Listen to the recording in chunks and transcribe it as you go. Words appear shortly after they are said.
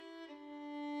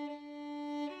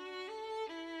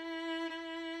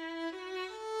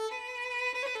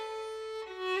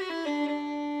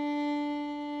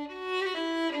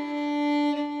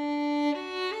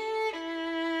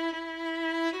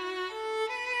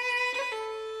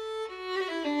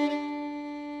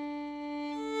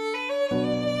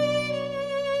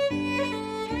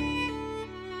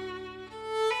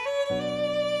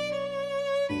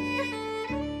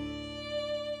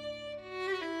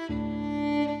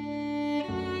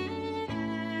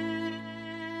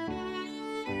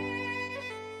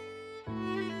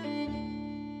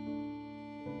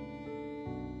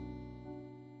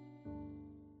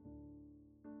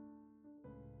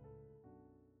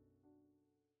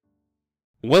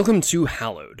Welcome to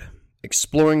Hallowed,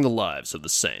 Exploring the Lives of the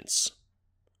Saints.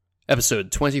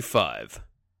 Episode 25,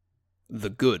 The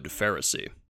Good Pharisee.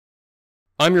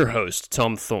 I'm your host,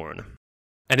 Tom Thorne,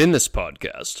 and in this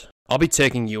podcast, I'll be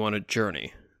taking you on a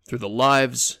journey through the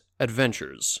lives,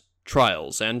 adventures,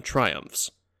 trials, and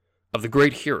triumphs of the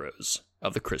great heroes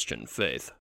of the Christian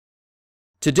faith.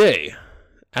 Today,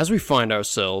 as we find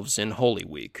ourselves in Holy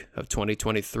Week of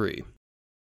 2023,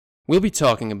 we'll be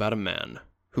talking about a man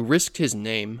who risked his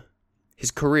name, his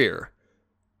career,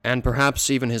 and perhaps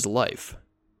even his life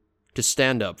to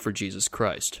stand up for Jesus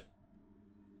Christ.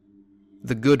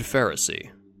 The Good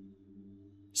Pharisee,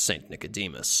 Saint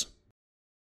Nicodemus.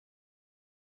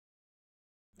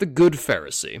 The Good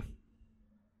Pharisee.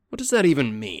 What does that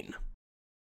even mean?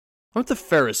 Aren't the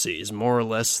Pharisees more or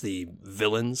less the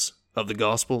villains of the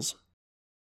Gospels?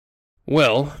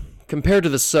 Well, compared to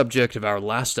the subject of our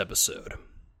last episode,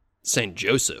 Saint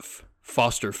Joseph,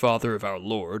 foster father of our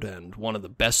Lord and one of the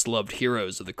best-loved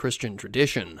heroes of the Christian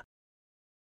tradition,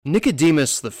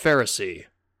 Nicodemus the Pharisee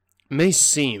may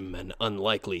seem an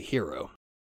unlikely hero.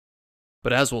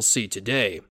 But as we'll see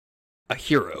today, a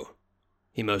hero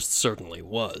he most certainly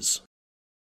was.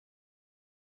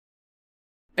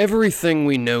 Everything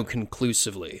we know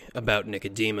conclusively about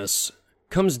Nicodemus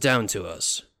comes down to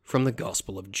us from the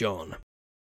Gospel of John,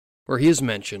 where he is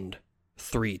mentioned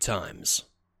 3 times.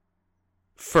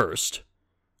 First,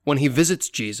 when he visits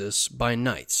Jesus by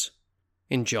night,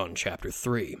 in John chapter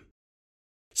 3.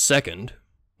 Second,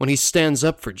 when he stands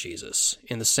up for Jesus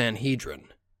in the Sanhedrin,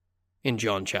 in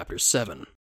John chapter 7.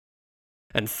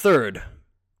 And third,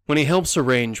 when he helps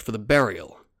arrange for the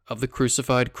burial of the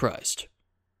crucified Christ,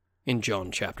 in John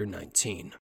chapter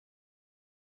 19.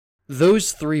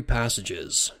 Those 3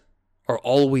 passages are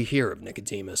all we hear of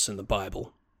Nicodemus in the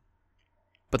Bible,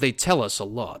 but they tell us a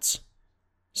lot,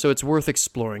 so it's worth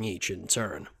exploring each in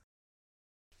turn.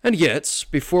 And yet,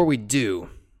 before we do,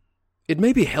 it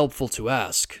may be helpful to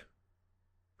ask,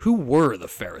 who were the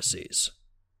Pharisees?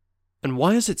 And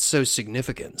why is it so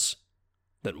significant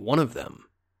that one of them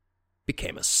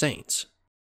became a saint?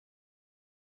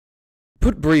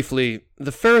 Put briefly,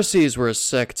 the Pharisees were a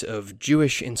sect of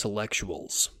Jewish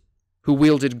intellectuals who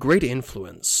wielded great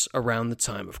influence around the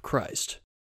time of Christ.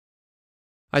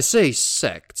 I say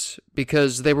sect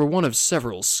because they were one of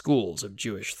several schools of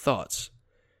Jewish thought,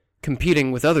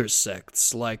 competing with other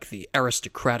sects like the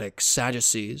aristocratic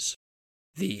Sadducees,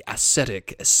 the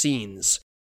ascetic Essenes,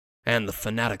 and the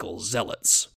fanatical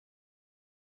Zealots.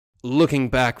 Looking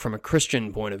back from a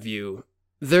Christian point of view,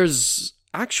 there's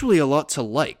actually a lot to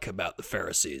like about the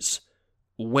Pharisees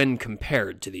when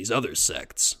compared to these other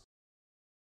sects.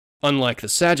 Unlike the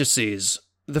Sadducees,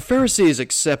 the Pharisees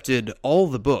accepted all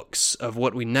the books of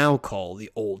what we now call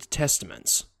the Old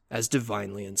Testament as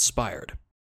divinely inspired,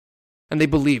 and they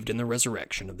believed in the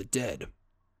resurrection of the dead.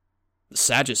 The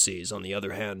Sadducees, on the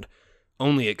other hand,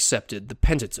 only accepted the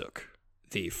Pentateuch,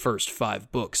 the first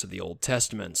 5 books of the Old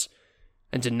Testament,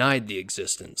 and denied the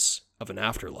existence of an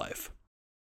afterlife.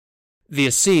 The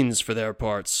Essenes, for their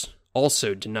parts,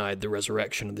 also denied the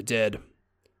resurrection of the dead,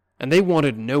 and they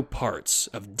wanted no parts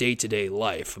of day-to-day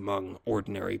life among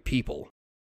ordinary people,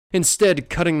 instead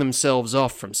cutting themselves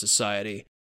off from society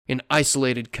in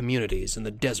isolated communities in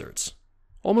the deserts,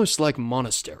 almost like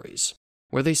monasteries,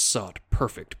 where they sought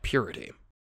perfect purity.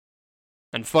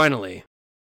 And finally,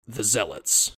 the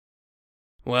Zealots.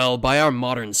 Well, by our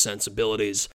modern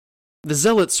sensibilities, the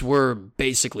Zealots were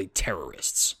basically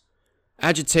terrorists,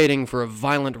 agitating for a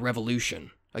violent revolution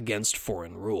against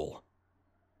foreign rule.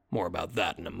 More about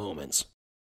that in a moment.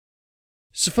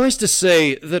 Suffice to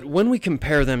say that when we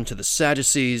compare them to the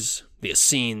Sadducees, the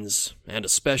Essenes, and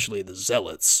especially the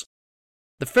Zealots,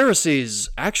 the Pharisees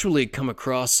actually come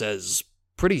across as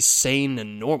pretty sane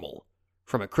and normal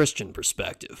from a Christian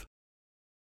perspective.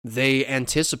 They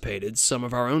anticipated some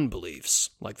of our own beliefs,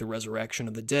 like the resurrection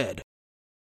of the dead,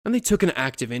 and they took an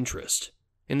active interest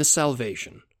in the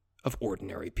salvation of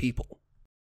ordinary people.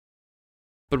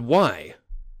 But why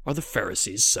are the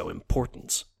Pharisees so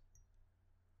important?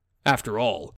 After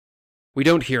all, we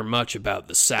don't hear much about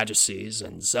the Sadducees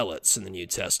and Zealots in the New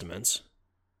Testament,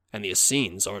 and the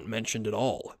Essenes aren't mentioned at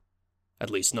all, at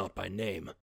least not by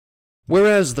name.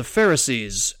 Whereas the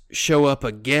Pharisees show up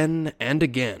again and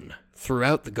again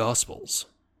throughout the Gospels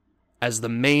as the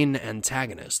main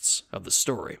antagonists of the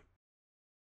story.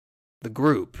 The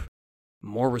group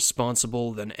more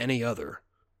responsible than any other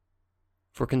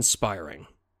for conspiring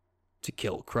to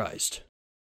kill Christ.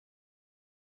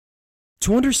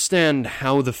 To understand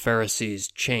how the Pharisees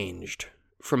changed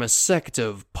from a sect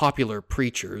of popular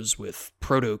preachers with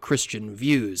proto-Christian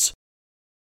views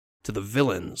to the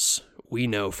villains we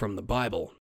know from the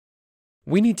Bible,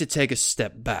 we need to take a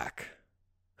step back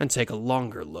and take a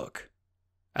longer look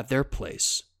at their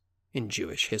place in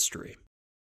Jewish history.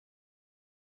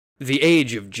 The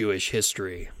age of Jewish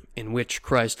history in which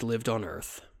Christ lived on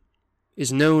earth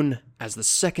is known as the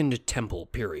Second Temple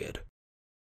period.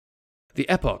 The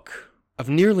epoch of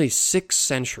nearly 6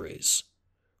 centuries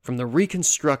from the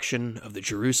reconstruction of the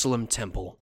Jerusalem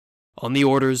temple on the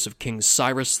orders of King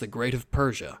Cyrus the Great of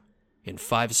Persia in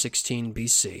 516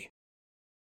 BC,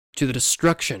 to the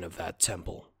destruction of that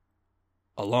temple,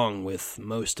 along with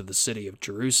most of the city of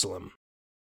Jerusalem,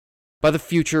 by the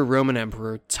future Roman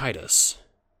Emperor Titus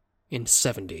in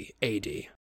 70 AD.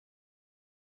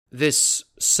 This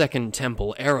Second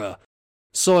Temple era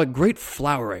saw a great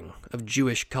flowering of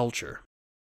Jewish culture.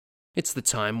 It's the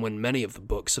time when many of the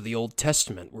books of the Old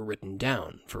Testament were written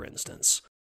down, for instance.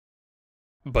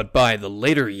 But by the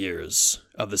later years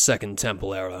of the Second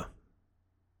Temple era,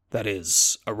 that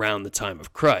is, around the time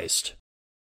of Christ,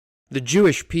 the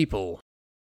Jewish people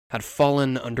had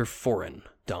fallen under foreign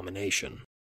domination.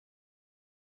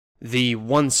 The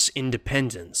once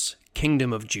independent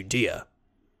Kingdom of Judea,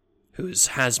 whose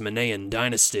Hasmonean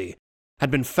dynasty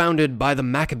had been founded by the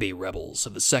Maccabee rebels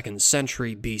of the 2nd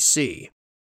century BC,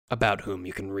 about whom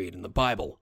you can read in the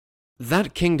Bible,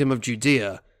 that Kingdom of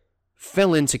Judea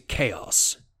fell into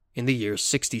chaos in the year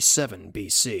 67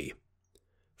 BC,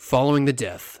 following the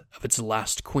death of its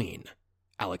last queen,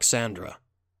 Alexandra,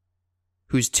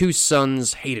 whose 2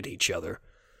 sons hated each other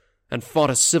and fought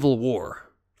a civil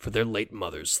war for their late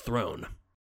mother's throne.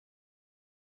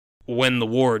 When the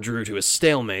war drew to a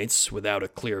stalemate without a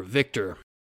clear victor,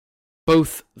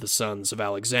 both the sons of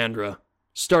Alexandra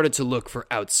started to look for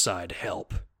outside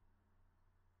help.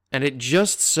 And it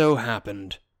just so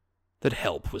happened that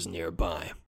help was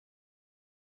nearby.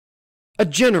 A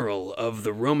general of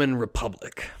the Roman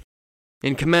Republic,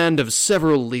 in command of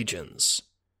several legions,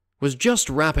 was just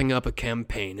wrapping up a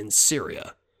campaign in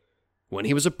Syria when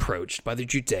he was approached by the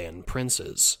Judean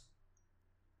princes.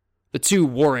 The 2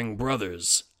 warring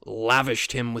brothers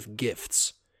lavished him with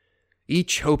gifts,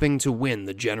 each hoping to win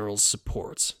the general's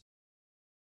support.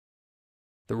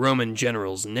 The Roman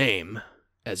general's name,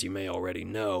 as you may already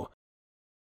know,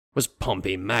 was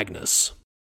Pompey Magnus,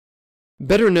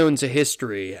 better known to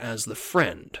history as the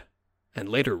friend, and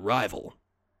later rival,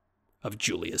 of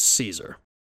Julius Caesar.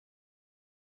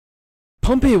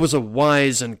 Pompey was a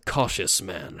wise and cautious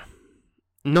man,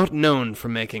 not known for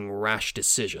making rash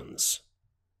decisions.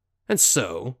 And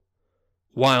so,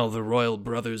 while the royal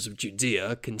brothers of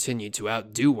Judea continued to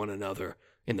outdo one another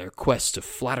in their quest to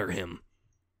flatter him,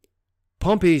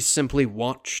 Pompey simply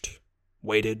watched,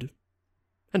 waited,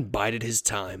 and bided his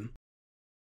time,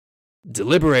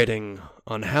 deliberating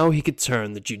on how he could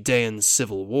turn the Judean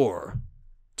civil war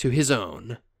to his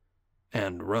own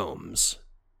and Rome's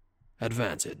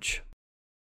advantage.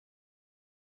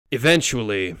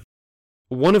 Eventually,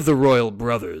 one of the royal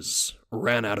brothers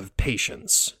ran out of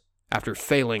patience after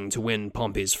failing to win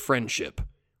Pompey's friendship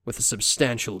with a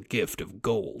substantial gift of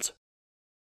gold.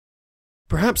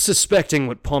 Perhaps suspecting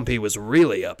what Pompey was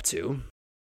really up to,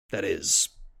 that is,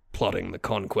 plotting the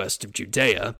conquest of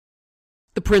Judea,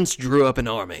 the prince drew up an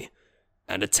army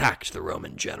and attacked the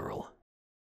Roman general.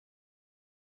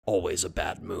 Always a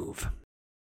bad move.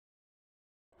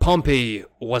 Pompey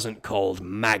wasn't called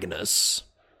Magnus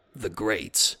the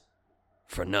Great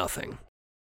for nothing.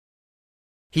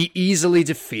 He easily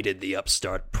defeated the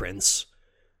upstart prince,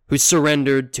 who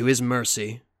surrendered to his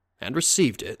mercy and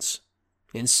received it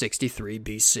in 63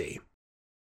 BC.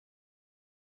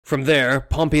 From there,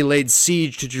 Pompey laid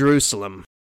siege to Jerusalem,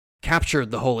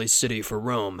 captured the holy city for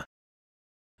Rome,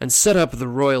 and set up the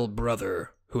royal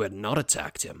brother who had not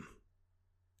attacked him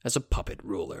as a puppet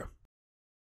ruler.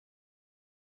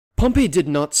 Pompey did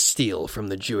not steal from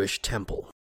the Jewish temple,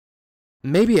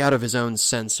 maybe out of his own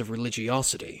sense of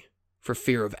religiosity, for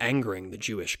fear of angering the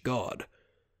Jewish god,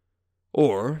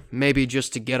 or maybe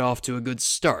just to get off to a good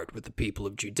start with the people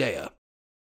of Judea.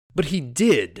 But he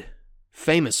did,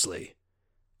 famously,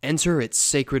 enter its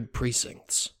sacred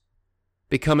precincts,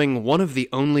 becoming one of the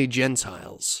only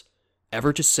Gentiles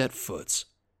ever to set foot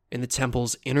in the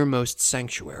temple's innermost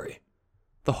sanctuary,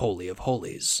 the Holy of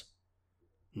Holies,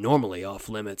 normally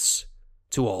off-limits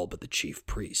to all but the chief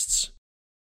priests.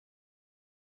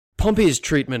 Pompey's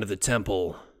treatment of the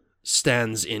temple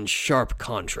stands in sharp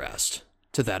contrast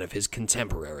to that of his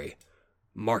contemporary,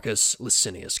 Marcus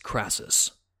Licinius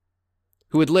Crassus,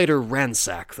 who would later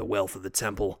ransack the wealth of the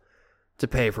temple to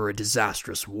pay for a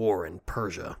disastrous war in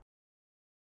Persia.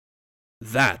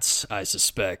 That, I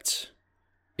suspect,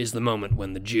 is the moment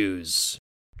when the Jews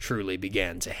truly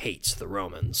began to hate the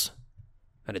Romans,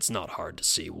 and it's not hard to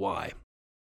see why.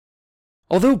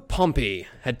 Although Pompey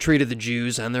had treated the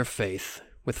Jews and their faith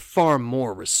with far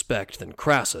more respect than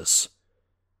Crassus,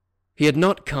 he had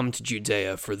not come to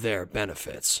Judea for their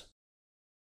benefits.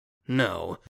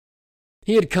 No,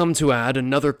 he had come to add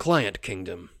another client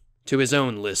kingdom to his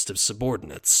own list of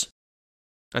subordinates,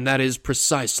 and that is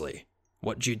precisely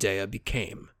what Judea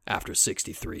became after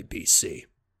 63 BC.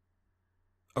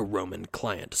 A Roman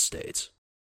client state.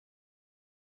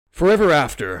 Forever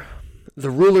after, the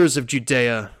rulers of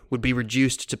Judea would be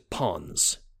reduced to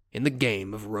pawns in the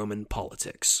game of Roman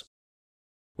politics,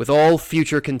 with all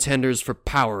future contenders for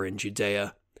power in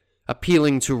Judea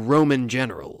appealing to Roman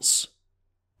generals,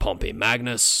 Pompey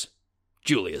Magnus,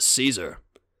 Julius Caesar,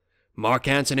 Mark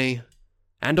Antony,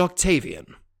 and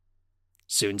Octavian,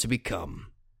 soon to become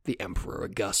the Emperor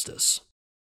Augustus.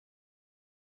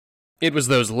 It was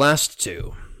those last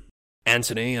two,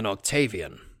 Antony and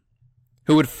Octavian,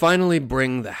 who would finally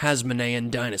bring the Hasmonean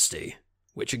dynasty,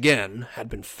 which again had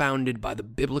been founded by the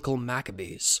biblical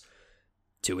Maccabees,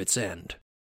 to its end.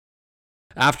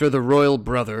 After the royal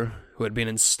brother, who had been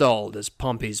installed as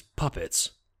Pompey's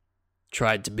puppets,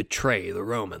 tried to betray the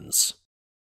Romans.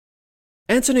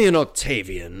 Antony and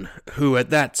Octavian, who at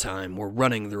that time were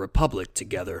running the Republic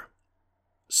together,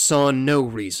 saw no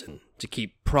reason to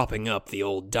keep propping up the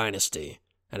old dynasty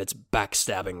and its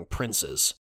backstabbing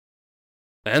princes.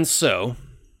 And so,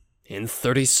 in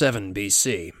 37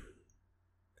 BC,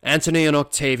 Antony and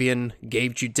Octavian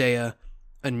gave Judea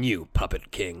a new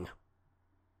puppet king.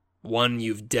 One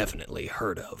you've definitely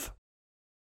heard of.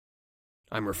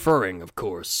 I'm referring, of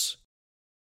course,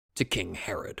 to King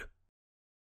Herod.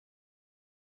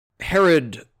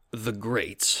 Herod the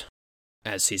Great,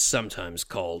 as he's sometimes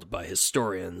called by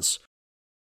historians,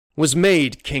 was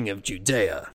made king of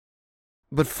Judea,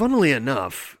 but funnily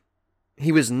enough,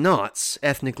 he was not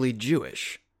ethnically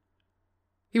Jewish.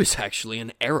 He was actually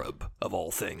an Arab, of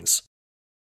all things.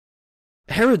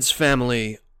 Herod's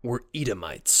family were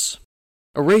Edomites,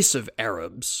 a race of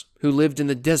Arabs who lived in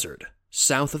the desert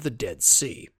south of the Dead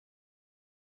Sea.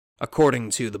 According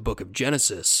to the book of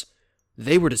Genesis,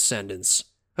 they were descendants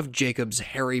of Jacob's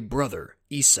hairy brother,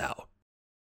 Esau.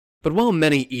 But while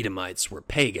many Edomites were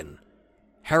pagan,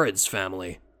 Herod's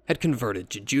family had converted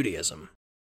to Judaism,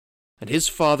 and his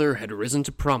father had risen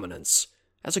to prominence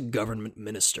as a government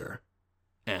minister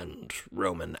and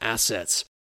Roman assets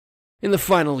in the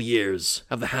final years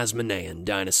of the Hasmonean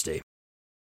dynasty.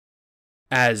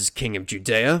 As king of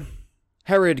Judea,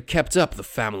 Herod kept up the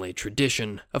family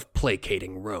tradition of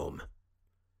placating Rome,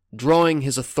 drawing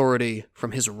his authority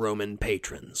from his Roman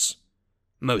patrons,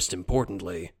 most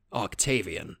importantly,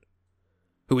 Octavian,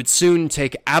 who would soon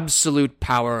take absolute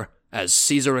power as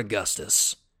Caesar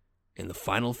Augustus in the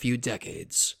final few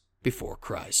decades before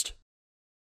Christ.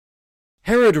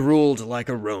 Herod ruled like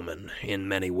a Roman in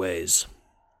many ways,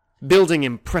 building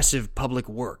impressive public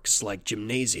works like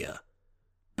gymnasia,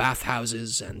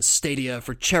 bathhouses, and stadia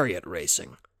for chariot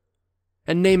racing,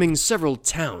 and naming several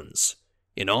towns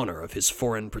in honor of his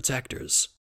foreign protectors.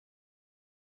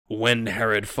 When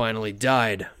Herod finally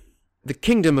died, the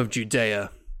kingdom of Judea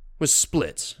was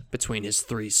split between his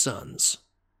three sons,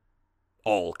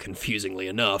 all confusingly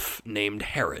enough named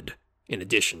Herod in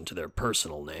addition to their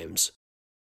personal names,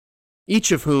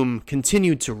 each of whom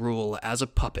continued to rule as a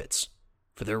puppet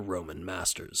for their Roman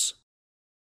masters.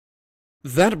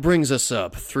 That brings us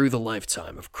up through the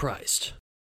lifetime of Christ.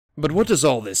 But what does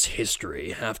all this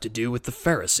history have to do with the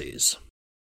Pharisees?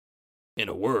 In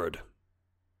a word,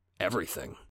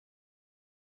 everything.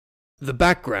 The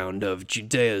background of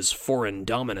Judea's foreign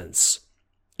dominance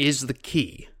is the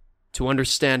key to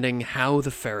understanding how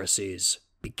the Pharisees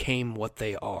became what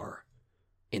they are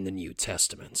in the New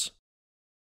Testament.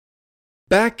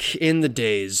 Back in the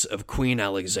days of Queen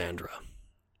Alexandra,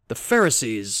 the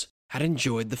Pharisees had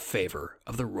enjoyed the favor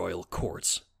of the royal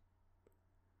courts.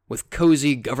 With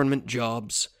cozy government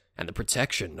jobs and the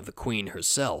protection of the queen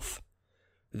herself,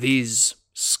 these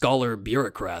scholar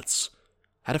bureaucrats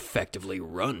had effectively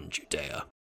run Judea.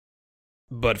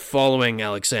 But following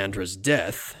Alexandra's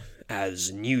death,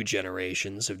 as new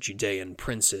generations of Judean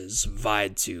princes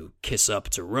vied to kiss up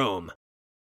to Rome,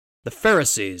 the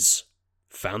Pharisees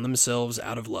found themselves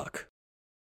out of luck.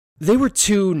 They were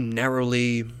too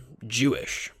narrowly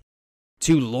Jewish,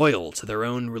 too loyal to their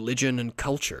own religion and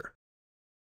culture,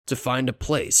 to find a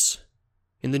place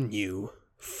in the new,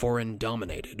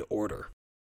 foreign-dominated order.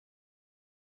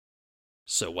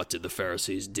 So what did the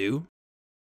Pharisees do?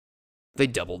 They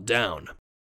doubled down,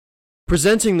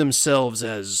 presenting themselves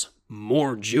as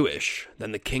more Jewish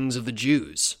than the kings of the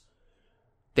Jews.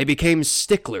 They became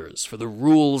sticklers for the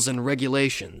rules and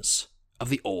regulations of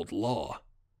the old law.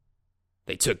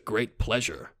 They took great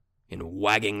pleasure in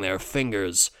wagging their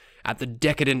fingers at the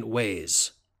decadent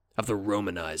ways of the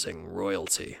Romanizing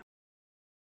royalty.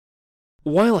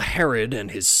 While Herod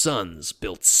and his sons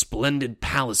built splendid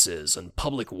palaces and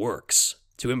public works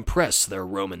to impress their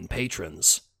Roman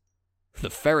patrons, the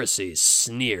Pharisees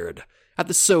sneered at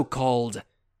the so-called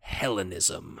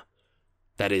Hellenism,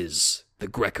 that is, the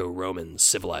Greco-Roman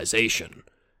civilization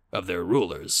of their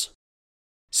rulers,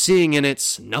 seeing in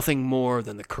it nothing more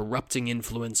than the corrupting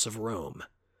influence of Rome,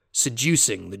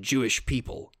 seducing the Jewish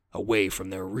people away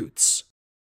from their roots.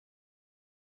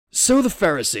 So the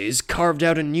Pharisees carved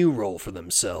out a new role for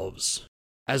themselves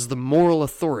as the moral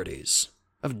authorities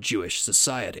of Jewish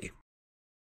society,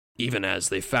 even as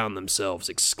they found themselves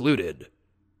excluded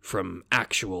from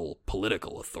actual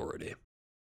political authority.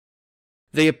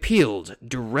 They appealed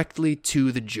directly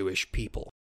to the Jewish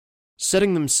people,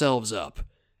 setting themselves up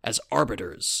as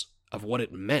arbiters of what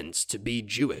it meant to be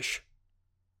Jewish.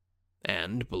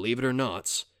 And, believe it or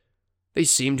not, they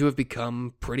seem to have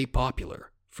become pretty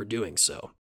popular for doing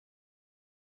so.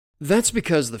 That's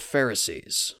because the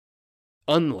Pharisees,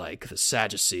 unlike the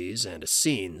Sadducees and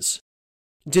Essenes,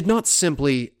 did not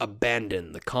simply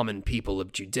abandon the common people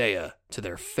of Judea to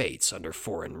their fates under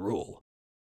foreign rule.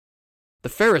 The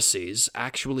Pharisees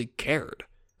actually cared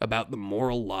about the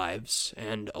moral lives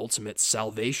and ultimate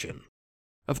salvation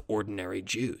of ordinary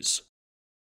Jews.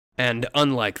 And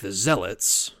unlike the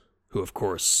Zealots, who of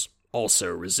course also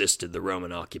resisted the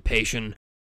Roman occupation,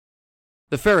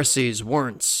 the Pharisees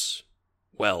weren't,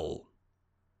 well,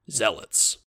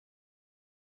 zealots.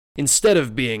 Instead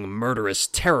of being murderous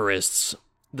terrorists,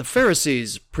 the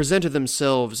Pharisees presented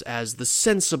themselves as the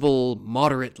sensible,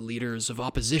 moderate leaders of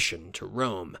opposition to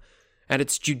Rome and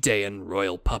its Judean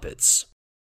royal puppets.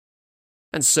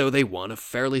 And so they won a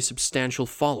fairly substantial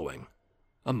following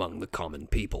among the common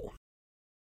people.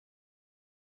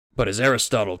 But as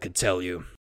Aristotle could tell you,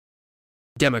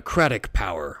 democratic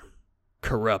power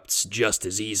corrupts just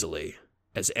as easily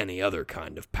as any other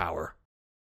kind of power.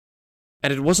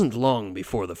 And it wasn't long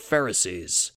before the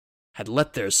Pharisees had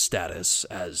let their status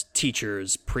as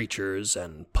teachers, preachers,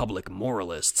 and public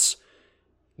moralists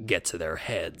get to their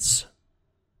heads.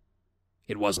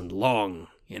 It wasn't long,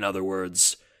 in other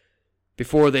words,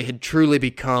 before they had truly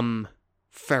become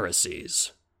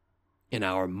Pharisees, in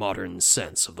our modern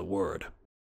sense of the word.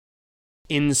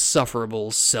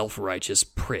 Insufferable, self-righteous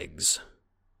prigs,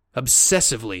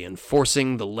 obsessively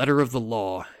enforcing the letter of the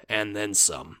law and then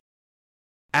some,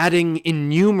 adding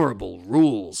innumerable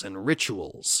rules and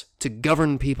rituals to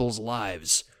govern people's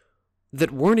lives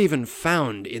that weren't even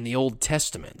found in the Old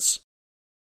Testaments.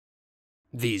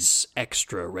 These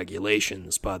extra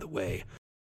regulations, by the way,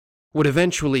 would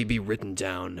eventually be written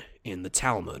down in the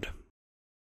Talmud,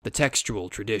 the textual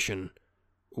tradition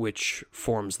which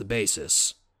forms the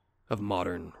basis of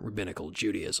modern rabbinical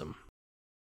Judaism.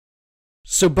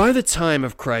 So by the time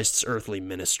of Christ's earthly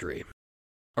ministry,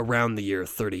 around the year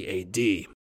 30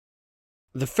 AD,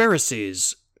 the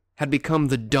Pharisees had become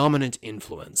the dominant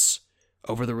influence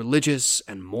over the religious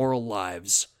and moral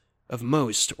lives of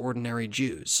most ordinary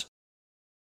Jews.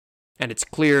 And it's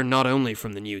clear not only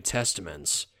from the New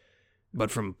Testaments, but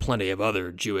from plenty of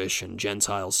other Jewish and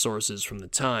Gentile sources from the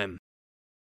time,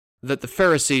 that the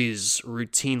Pharisees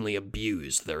routinely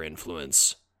abused their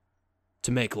influence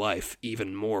to make life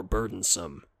even more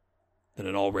burdensome than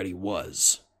it already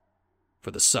was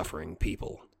for the suffering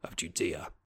people of Judea.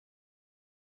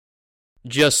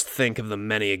 Just think of the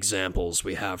many examples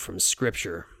we have from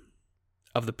Scripture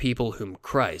of the people whom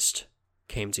Christ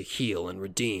came to heal and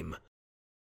redeem,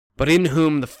 but in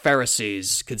whom the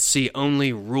Pharisees could see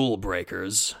only rule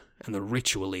breakers and the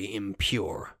ritually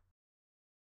impure.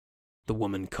 The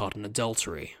woman caught in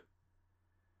adultery,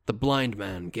 the blind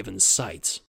man given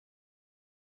sight,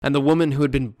 and the woman who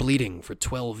had been bleeding for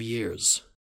 12 years.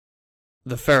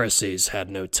 The Pharisees had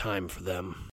no time for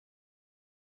them,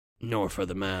 nor for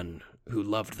the man who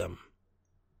loved them,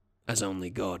 as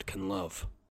only God can love.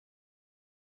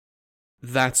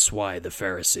 That's why the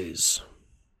Pharisees,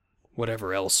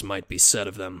 whatever else might be said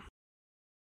of them,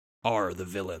 are the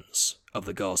villains of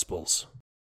the Gospels.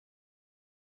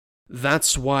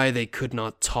 That's why they could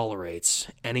not tolerate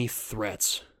any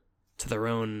threat to their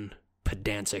own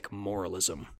pedantic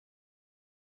moralism.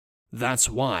 That's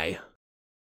why,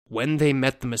 when they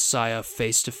met the Messiah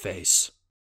face to face,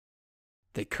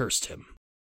 they cursed him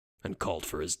and called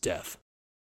for his death.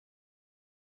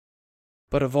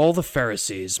 But of all the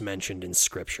Pharisees mentioned in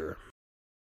Scripture,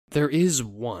 there is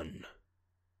one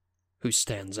who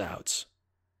stands out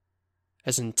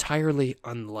as entirely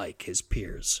unlike his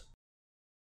peers.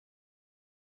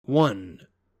 One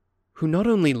who not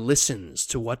only listens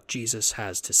to what Jesus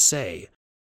has to say,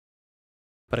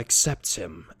 but accepts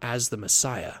him as the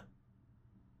Messiah,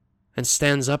 and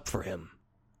stands up for him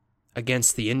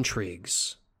against the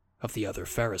intrigues of the other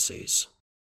Pharisees.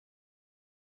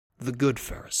 The Good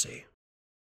Pharisee,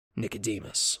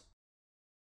 Nicodemus.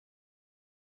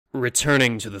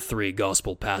 Returning to the three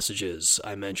gospel passages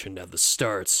I mentioned at the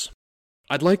start,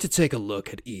 I'd like to take a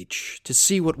look at each to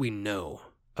see what we know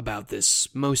about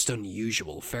this most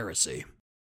unusual Pharisee.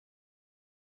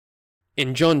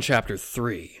 In John chapter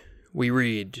 3, we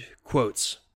read,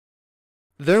 quotes,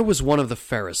 "There was one of the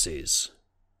Pharisees,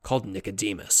 called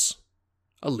Nicodemus,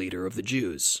 a leader of the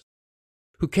Jews,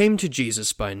 who came to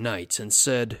Jesus by night and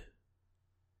said,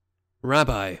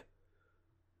 'Rabbi,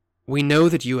 we know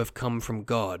that you have come from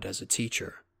God as a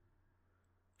teacher,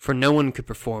 for no one could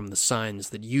perform the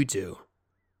signs that you do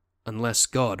unless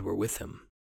God were with him.'"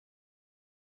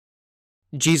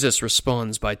 Jesus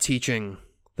responds by teaching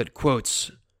that,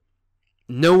 quotes,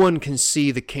 "No one can see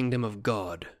the kingdom of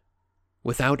God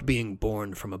without being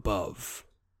born from above,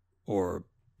 or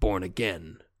born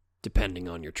again, depending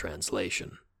on your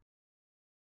translation."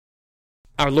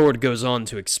 Our Lord goes on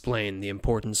to explain the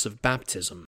importance of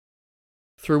baptism,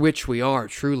 through which we are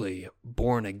truly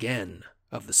born again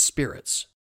of the spirits.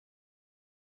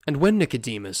 And when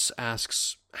Nicodemus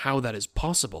asks how that is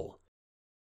possible,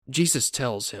 Jesus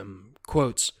tells him,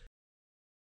 quotes,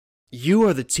 "You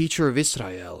are the teacher of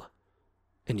Israel,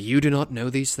 and you do not know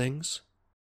these things?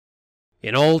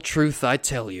 In all truth I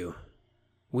tell you,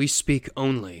 we speak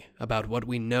only about what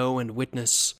we know and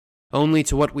witness only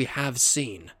to what we have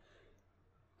seen,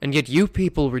 and yet you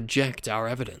people reject our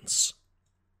evidence.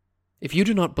 If you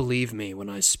do not believe me when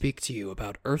I speak to you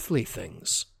about earthly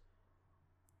things,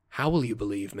 how will you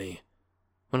believe me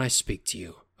when I speak to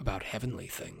you about heavenly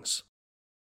things?"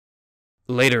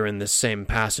 Later in this same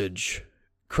passage,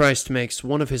 Christ makes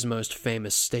one of his most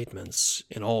famous statements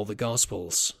in all the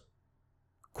Gospels.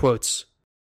 Quotes,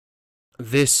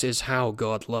 "This is how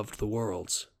God loved the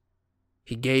world.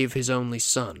 He gave his only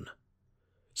Son,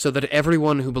 so that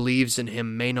everyone who believes in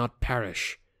him may not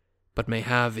perish, but may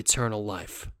have eternal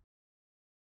life.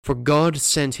 For God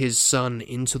sent his Son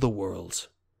into the world,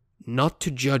 not to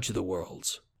judge the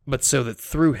world, but so that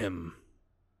through him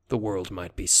the world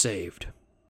might be saved."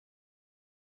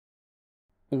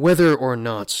 Whether or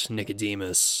not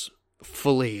Nicodemus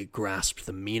fully grasped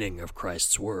the meaning of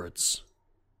Christ's words,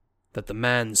 that the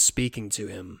man speaking to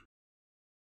him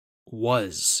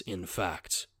was, in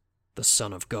fact, the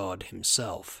Son of God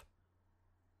himself,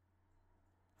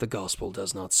 the Gospel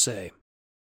does not say.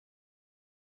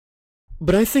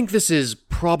 But I think this is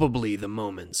probably the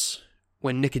moment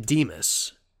when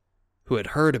Nicodemus, who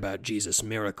had heard about Jesus'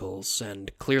 miracles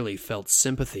and clearly felt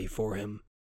sympathy for him,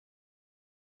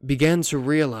 began to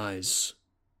realize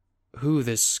who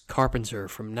this carpenter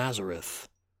from Nazareth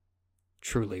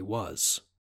truly was.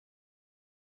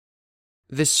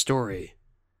 This story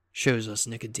shows us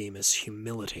Nicodemus'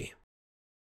 humility,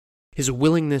 his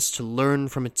willingness to learn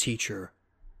from a teacher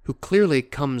who clearly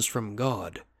comes from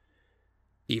God,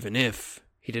 even if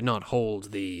he did not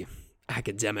hold the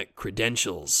academic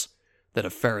credentials that a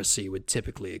Pharisee would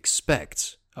typically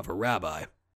expect of a rabbi.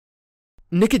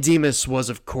 Nicodemus was,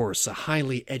 of course, a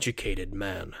highly educated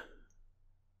man,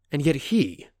 and yet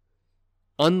he,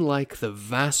 unlike the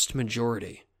vast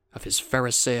majority of his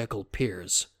Pharisaical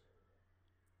peers,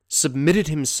 submitted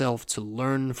himself to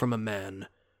learn from a man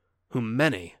whom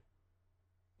many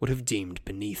would have deemed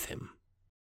beneath him.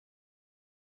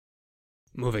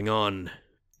 Moving on,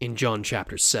 in John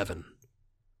chapter 7,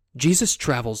 Jesus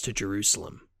travels to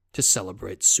Jerusalem to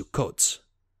celebrate Sukkot,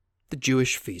 the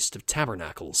Jewish Feast of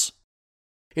Tabernacles,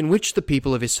 in which the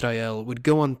people of Israel would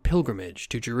go on pilgrimage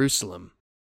to Jerusalem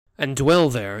and dwell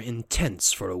there in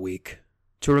tents for a week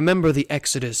to remember the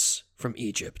exodus from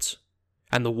Egypt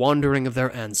and the wandering of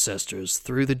their ancestors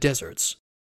through the deserts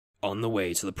on the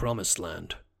way to the Promised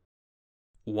Land.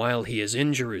 While he is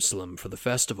in Jerusalem for the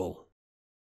festival,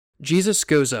 Jesus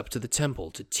goes up to the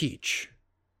temple to teach,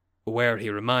 where he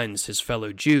reminds his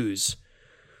fellow Jews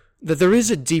that there is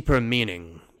a deeper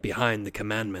meaning behind the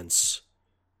commandments,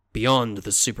 beyond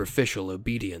the superficial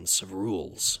obedience of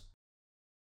rules.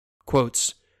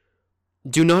 Quotes,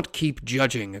 "Do not keep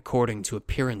judging according to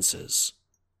appearances.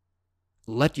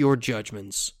 Let your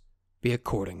judgments be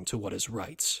according to what is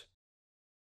right."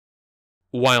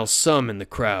 While some in the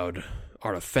crowd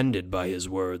are offended by his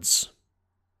words,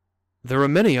 there are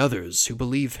many others who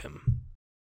believe him.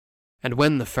 And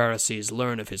when the Pharisees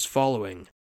learn of his following,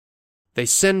 they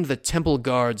send the temple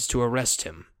guards to arrest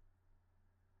him.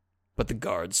 But the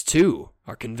guards, too,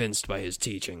 are convinced by his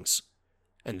teachings,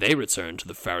 and they return to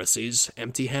the Pharisees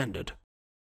empty-handed.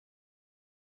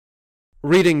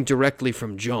 Reading directly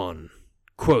from John,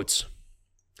 Quote,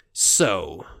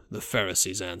 "So," the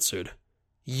Pharisees answered,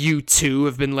 "you too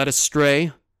have been led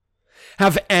astray?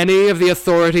 Have any of the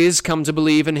authorities come to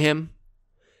believe in him?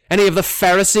 Any of the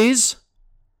Pharisees?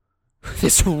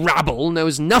 This rabble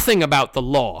knows nothing about the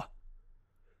law.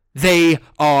 They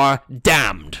are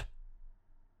damned."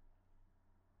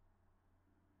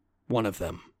 One of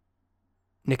them,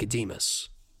 Nicodemus,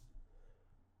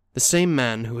 the same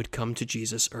man who had come to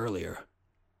Jesus earlier,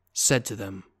 said to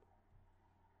them,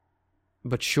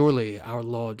 "But surely our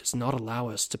law does not allow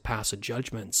us to pass a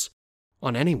judgment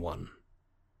on anyone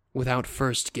without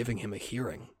first giving him a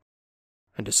hearing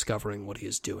and discovering what he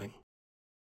is doing."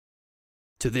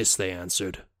 To this they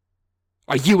answered,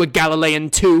 "Are you a Galilean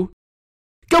too?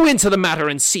 Go into the matter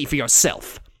and see for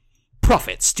yourself.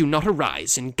 Prophets do not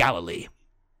arise in Galilee."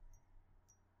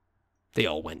 They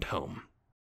all went home.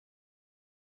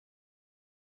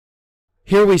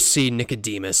 Here we see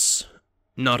Nicodemus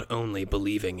not only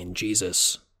believing in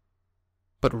Jesus,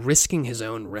 but risking his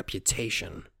own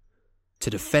reputation to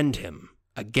defend him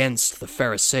against the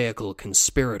Pharisaical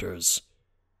conspirators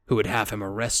who would have him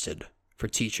arrested for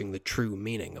teaching the true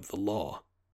meaning of the law.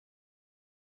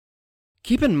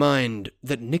 Keep in mind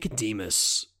that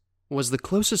Nicodemus was the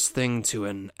closest thing to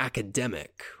an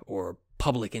academic or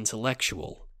public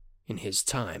intellectual in his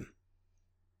time.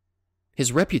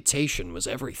 His reputation was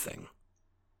everything.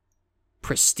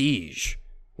 Prestige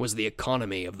was the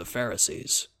economy of the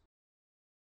Pharisees.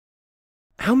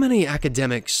 How many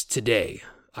academics today,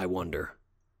 I wonder,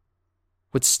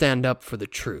 would stand up for the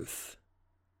truth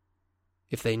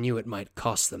if they knew it might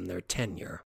cost them their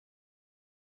tenure?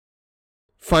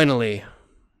 Finally,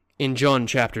 in John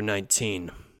chapter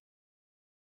 19,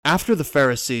 after the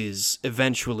Pharisees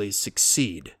eventually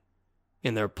succeed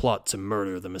in their plot to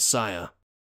murder the Messiah,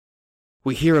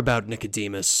 we hear about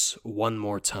Nicodemus one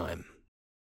more time,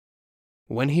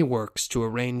 when he works to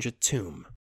arrange a tomb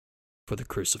for the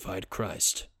crucified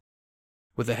Christ,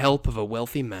 with the help of a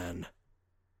wealthy man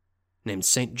named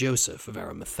St. Joseph of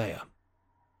Arimathea.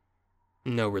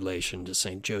 No relation to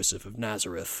St. Joseph of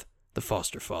Nazareth, the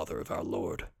foster father of our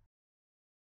Lord.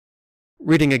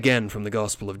 Reading again from the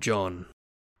Gospel of John,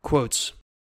 quotes,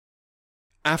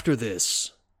 "After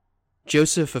this,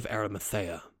 Joseph of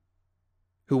Arimathea,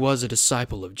 who was a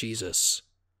disciple of Jesus,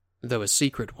 though a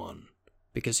secret one,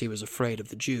 because he was afraid of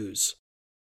the Jews,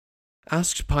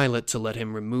 asked Pilate to let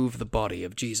him remove the body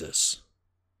of Jesus.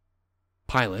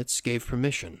 Pilate gave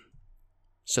permission,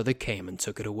 so they came and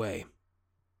took it away.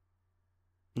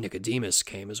 Nicodemus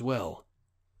came as well,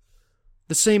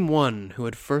 the same one who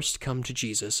had first come to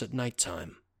Jesus at night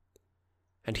time,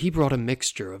 and he brought a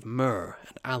mixture of myrrh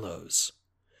and aloes,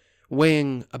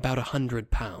 weighing about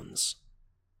 100 pounds.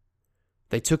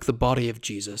 They took the body of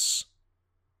Jesus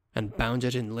and bound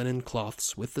it in linen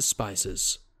cloths with the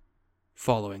spices,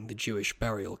 following the Jewish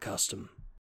burial custom.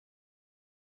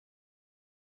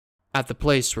 At the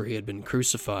place where he had been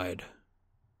crucified,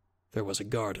 there was a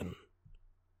garden,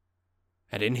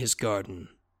 and in his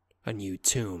garden a new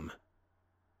tomb,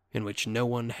 in which no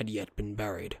one had yet been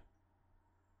buried.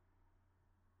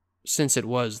 Since it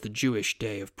was the Jewish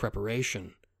day of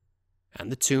preparation, and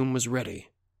the tomb was ready,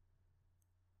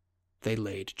 they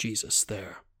laid Jesus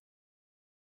there."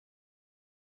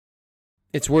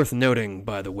 It's worth noting,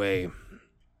 by the way,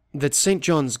 that St.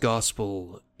 John's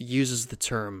Gospel uses the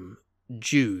term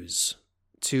Jews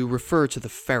to refer to the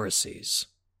Pharisees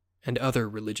and other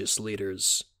religious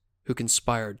leaders who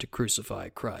conspired to crucify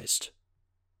Christ.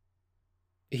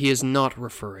 He is not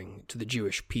referring to the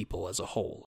Jewish people as a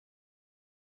whole.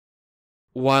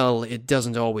 While it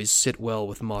doesn't always sit well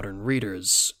with modern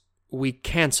readers, we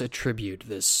can't attribute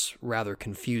this rather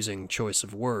confusing choice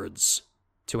of words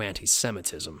to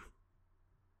anti-Semitism.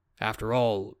 After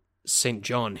all, St.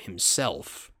 John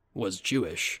himself was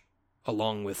Jewish,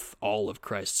 along with all of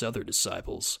Christ's other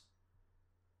disciples.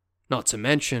 Not to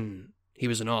mention, he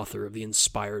was an author of the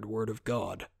inspired Word of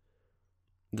God,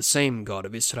 the same God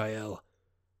of Israel,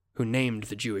 who named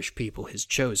the Jewish people his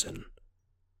chosen,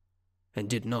 and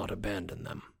did not abandon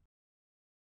them.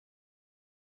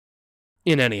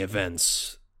 In any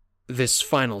event, this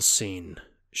final scene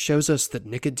shows us that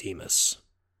Nicodemus,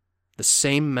 the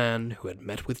same man who had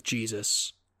met with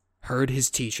Jesus, heard his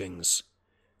teachings,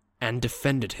 and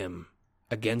defended him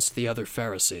against the other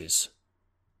Pharisees,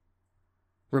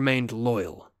 remained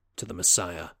loyal to the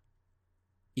Messiah,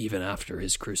 even after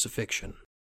his crucifixion,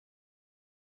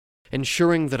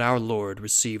 ensuring that our Lord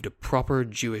received a proper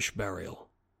Jewish burial.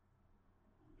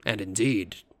 And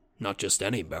indeed, not just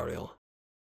any burial,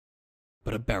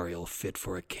 but a burial fit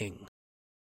for a king.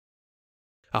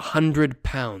 100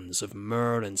 pounds of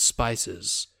myrrh and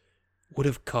spices would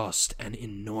have cost an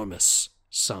enormous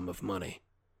sum of money.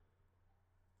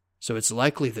 So it's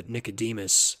likely that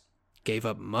Nicodemus gave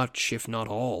up much, if not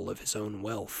all, of his own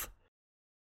wealth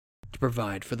to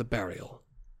provide for the burial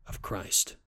of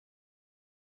Christ.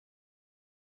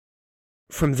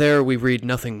 From there, we read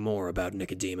nothing more about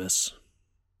Nicodemus.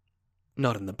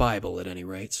 Not in the Bible, at any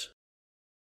rate.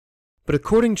 But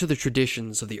according to the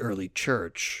traditions of the early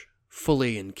church,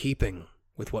 fully in keeping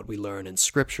with what we learn in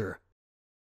Scripture,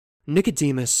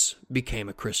 Nicodemus became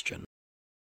a Christian,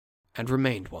 and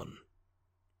remained one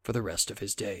for the rest of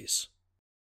his days.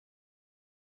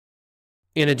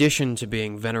 In addition to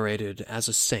being venerated as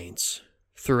a saint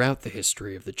throughout the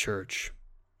history of the church,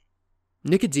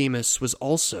 Nicodemus was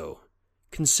also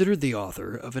considered the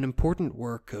author of an important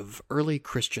work of early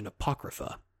Christian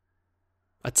apocrypha,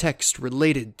 a text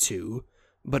related to,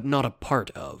 but not a part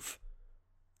of,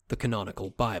 the canonical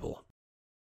Bible.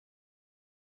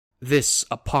 This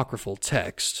apocryphal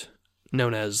text,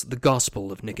 known as the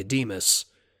Gospel of Nicodemus,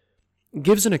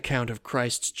 gives an account of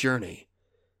Christ's journey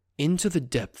into the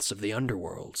depths of the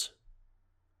underworld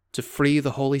to free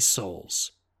the holy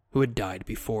souls who had died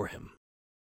before him.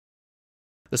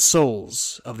 The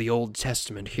souls of the Old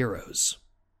Testament heroes,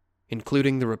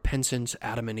 including the repentant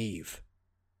Adam and Eve.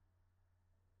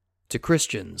 To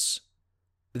Christians,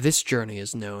 this journey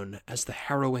is known as the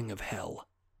harrowing of hell,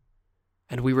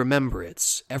 and we remember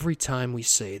it every time we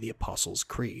say the Apostles'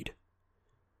 Creed.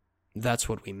 That's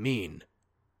what we mean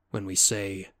when we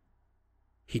say,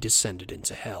 "He descended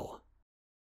into hell."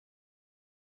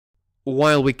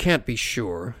 While we can't be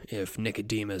sure if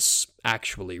Nicodemus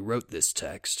actually wrote this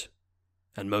text,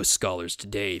 and most scholars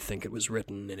today think it was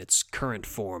written in its current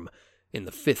form in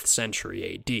the 5th century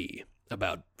AD,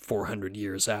 about 400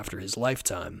 years after his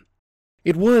lifetime,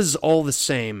 it was all the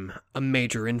same a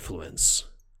major influence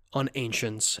on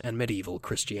ancient and medieval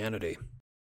Christianity,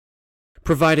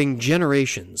 providing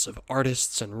generations of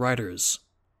artists and writers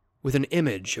with an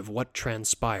image of what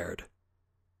transpired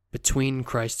between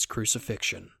Christ's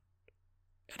crucifixion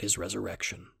and his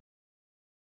resurrection.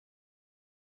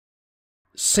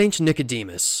 Saint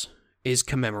Nicodemus is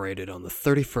commemorated on the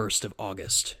 31st of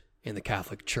August in the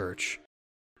Catholic Church,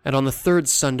 and on the 3rd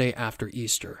Sunday after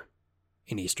Easter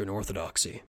in Eastern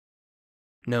Orthodoxy,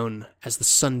 known as the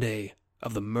Sunday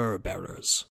of the Myrrh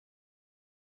Bearers.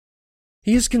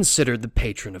 He is considered the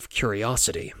patron of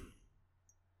curiosity,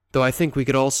 though I think we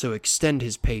could also extend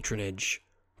his patronage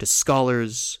to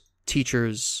scholars,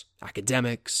 teachers,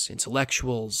 academics,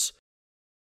 intellectuals,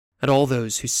 and all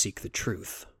those who seek the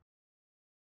truth.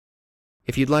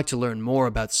 If you'd like to learn more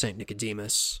about St.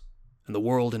 Nicodemus and the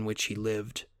world in which he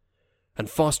lived, and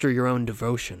foster your own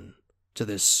devotion to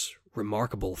this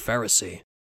remarkable Pharisee,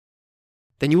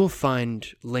 then you will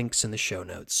find links in the show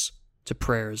notes to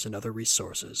prayers and other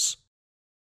resources.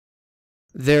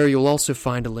 There you'll also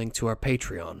find a link to our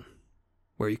Patreon,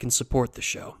 where you can support the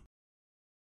show.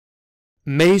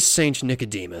 May St.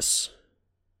 Nicodemus,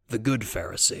 the Good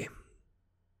Pharisee,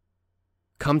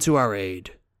 come to our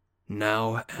aid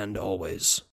now and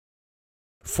always,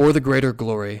 for the greater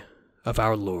glory of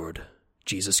our Lord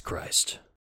Jesus Christ.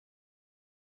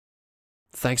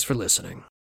 Thanks for listening,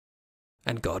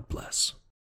 and God bless.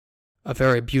 A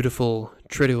very beautiful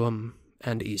Triduum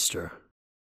and Easter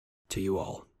to you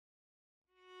all.